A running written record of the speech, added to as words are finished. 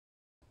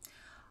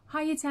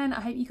Hi Year 10,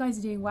 I hope you guys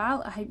are doing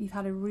well. I hope you've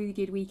had a really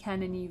good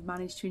weekend and you've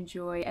managed to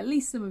enjoy at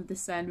least some of the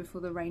sun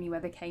before the rainy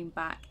weather came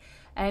back.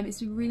 It's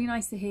been really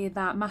nice to hear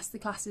that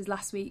masterclasses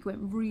last week went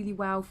really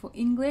well for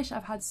English.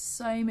 I've had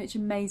so much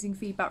amazing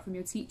feedback from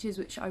your teachers,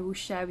 which I will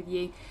share with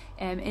you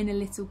in a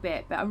little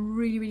bit, but I'm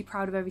really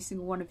proud of every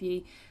single one of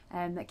you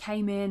that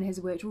came in, has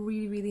worked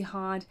really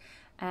hard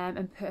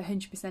and put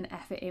 100%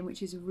 effort in,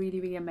 which is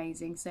really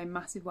amazing. So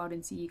massive well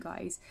done to you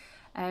guys.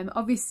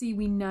 Obviously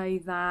we know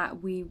that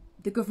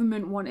the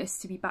government want us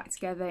to be back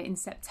together in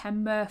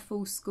September,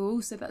 full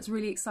school, so that's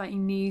really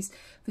exciting news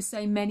for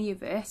so many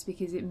of us,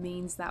 because it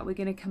means that we're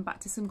going to come back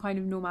to some kind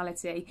of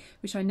normality,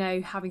 which I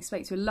know, having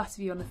spoke to a lot of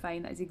you on the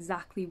phone, that is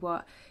exactly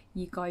what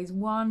you guys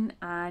want.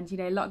 And you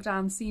know,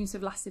 lockdown seems to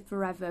have lasted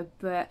forever,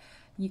 but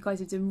you guys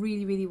have done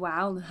really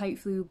well, and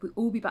hopefully we'll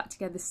all be back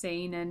together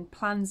soon, and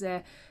plans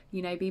are,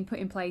 you know, being put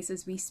in place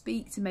as we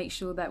speak to make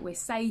sure that we're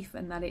safe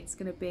and that it's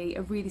going to be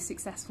a really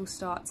successful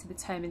start to the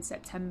term in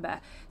September.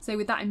 So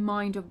with that in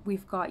mind,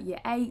 we've got year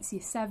 8s,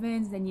 year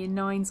 7s, then year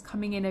 9s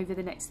coming in over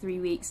the next 3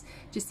 weeks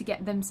just to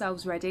get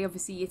themselves ready.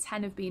 Obviously year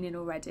 10 have been in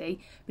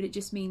already, but it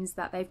just means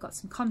that they've got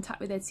some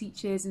contact with their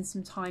teachers and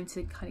some time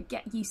to kind of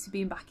get used to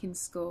being back in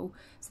school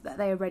so that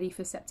they are ready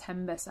for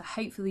September. So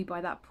hopefully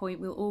by that point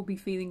we'll all be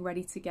feeling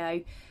ready to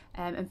go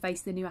and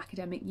face the new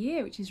academic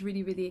year, which is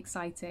really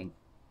exciting.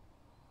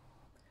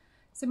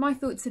 So my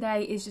thought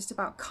today is just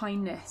about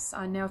kindness.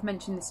 I know I've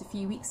mentioned this a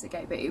few weeks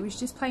ago, but it was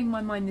just playing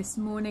my mind this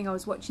morning. I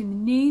was watching the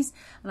news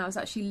and I was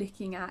actually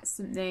looking at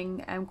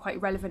something quite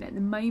relevant at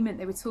the moment.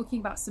 They were talking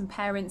about some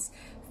parents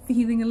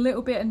feeling a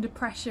little bit under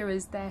pressure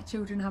as their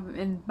children haven't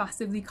been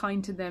massively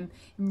kind to them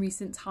in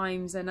recent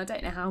times, and I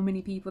don't know how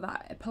many people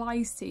that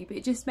applies to, but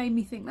it just made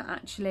me think that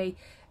actually,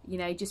 you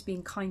know, just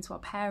being kind to our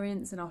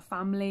parents and our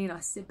family and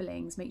our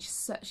siblings makes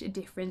such a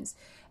difference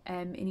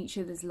in each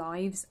other's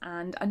lives.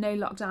 And I know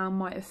lockdown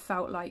might have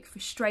felt like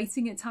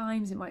frustrating at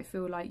times. It might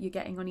feel like you're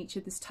getting on each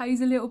other's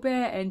toes a little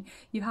bit and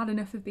you've had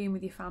enough of being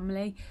with your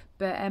family,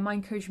 but my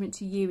encouragement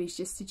to you is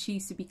just to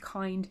choose to be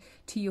kind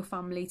to your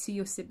family, to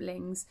your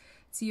siblings,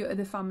 to your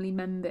other family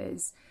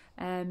members,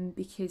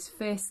 because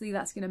firstly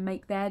that's going to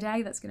make their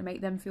day, that's going to make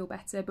them feel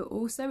better, but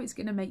also it's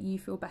going to make you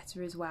feel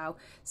better as well.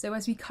 So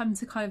as we come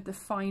to kind of the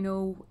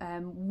final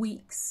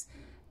weeks,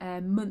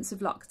 months of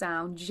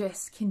lockdown,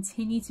 just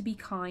continue to be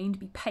kind,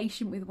 be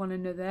patient with one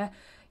another.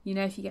 You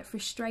know, if you get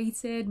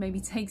frustrated, maybe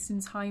take some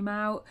time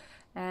out,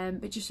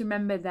 but just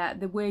remember that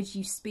the words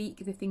you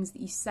speak, the things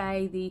that you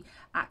say, the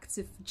acts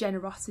of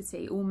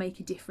generosity all make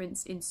a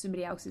difference in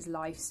somebody else's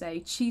life. So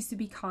choose to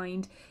be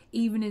kind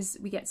even as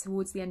we get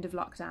towards the end of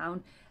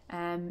lockdown,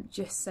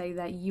 just so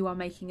that you are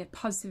making a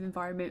positive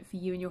environment for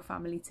you and your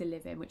family to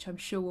live in, which I'm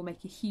sure will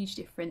make a huge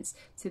difference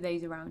to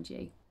those around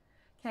you.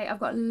 Okay,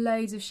 I've got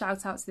loads of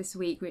shout outs this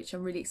week, which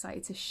I'm really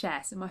excited to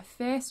share. So my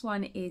first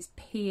one is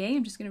PE.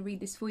 I'm just going to read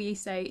this for you.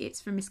 So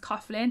it's from Miss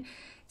Coughlin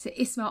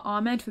to Ismail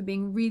Ahmed for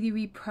being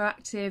really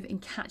proactive in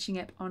catching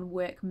up on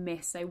work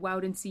missed. So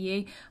well done to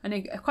you. I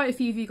know quite a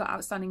few of you got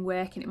outstanding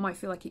work and it might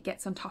feel like it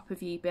gets on top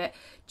of you, but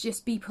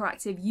just be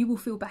proactive. You will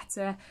feel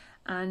better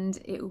and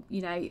it'll,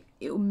 you know,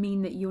 it'll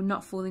mean that you're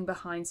not falling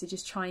behind. So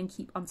just try and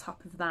keep on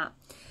top of that.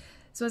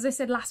 So as I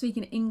said last week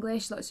in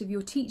English, lots of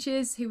your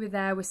teachers who were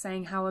there were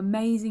saying how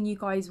amazing you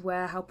guys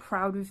were, how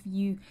proud of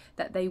you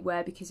that they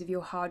were because of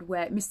your hard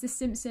work. Mr.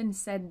 Simpson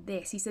said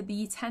this, he said the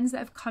year 10s that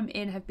have come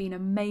in have been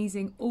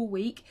amazing all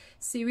week,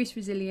 serious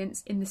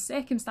resilience in the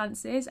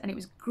circumstances, and it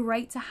was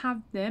great to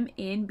have them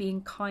in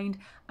being kind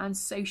and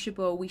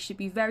sociable. We should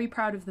be very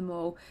proud of them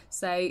all.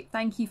 So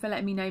thank you for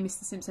letting me know,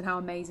 Mr. Simpson, how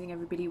amazing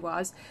everybody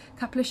was. A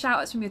couple of shout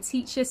outs from your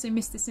teachers. So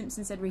Mr.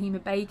 Simpson said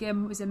Rahima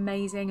Begum was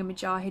amazing and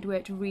Mujahid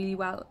worked really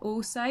well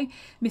also.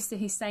 Mr.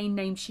 Hussein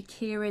named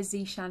Shakira,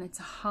 Zishan and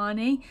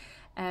Tahani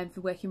for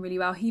working really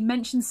well. He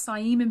mentioned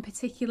Saeem in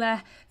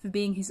particular for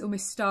being his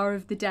almost star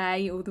of the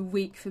day or the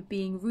week, for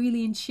being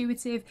really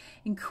intuitive,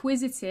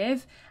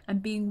 inquisitive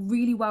and being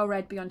really well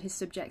read beyond his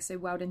subject. So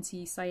well done to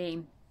you,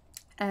 Saeem.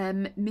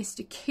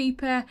 Mr.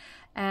 Cooper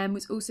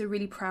was also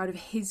really proud of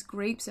his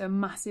group, so a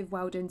massive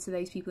well done to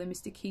those people in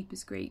Mr.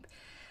 Cooper's group.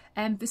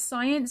 For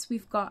science,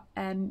 we've got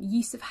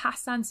Yusuf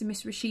Hassan. So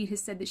Miss Rashid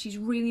has said that she's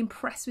really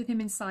impressed with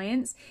him in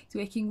science.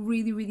 He's working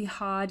really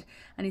hard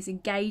and is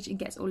engaged and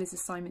gets all his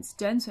assignments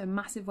done, so a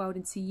massive well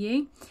done to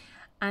you.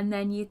 And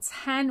then year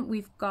 10,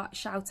 we've got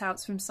shout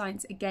outs from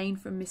science again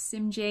from Miss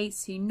Simji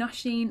to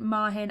Nashin,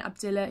 Mahin,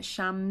 Abdullah,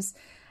 Shams,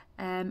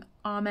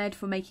 Ahmed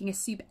for making a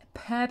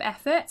superb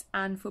effort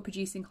and for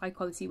producing high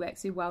quality work,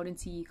 so well done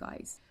to you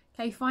guys.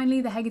 Okay, finally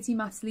the Hegarty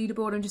Maths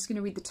leaderboard. I'm just going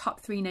to read the top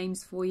 3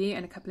 names for you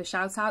and a couple of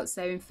shout outs.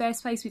 So in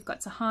first place we've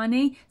got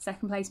Tahani,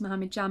 second place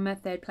Mohammed Jamma,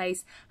 third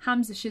place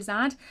Hamza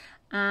Shazad,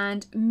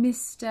 and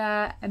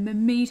Mr.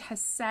 Mahmood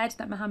has said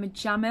that Mohammed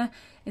Jamma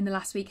in the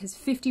last week has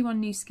 51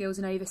 new skills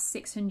and over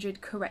 600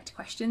 correct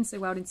questions, so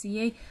well done to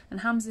you.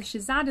 And Hamza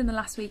Shazad in the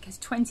last week has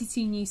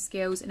 22 new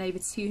skills and over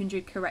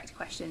 200 correct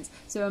questions,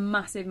 so a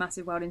massive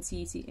well done to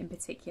you two in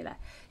particular.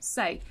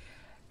 So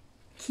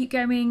Keep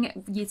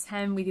going year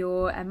 10 with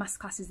your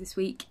masterclasses this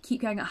week.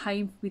 Keep going at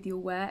home with your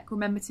work.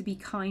 Remember to be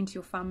kind to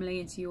your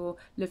family and to your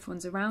loved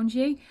ones around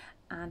you.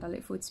 And I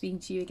look forward to speaking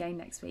to you again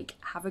next week.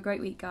 Have a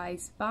great week,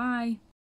 guys. Bye.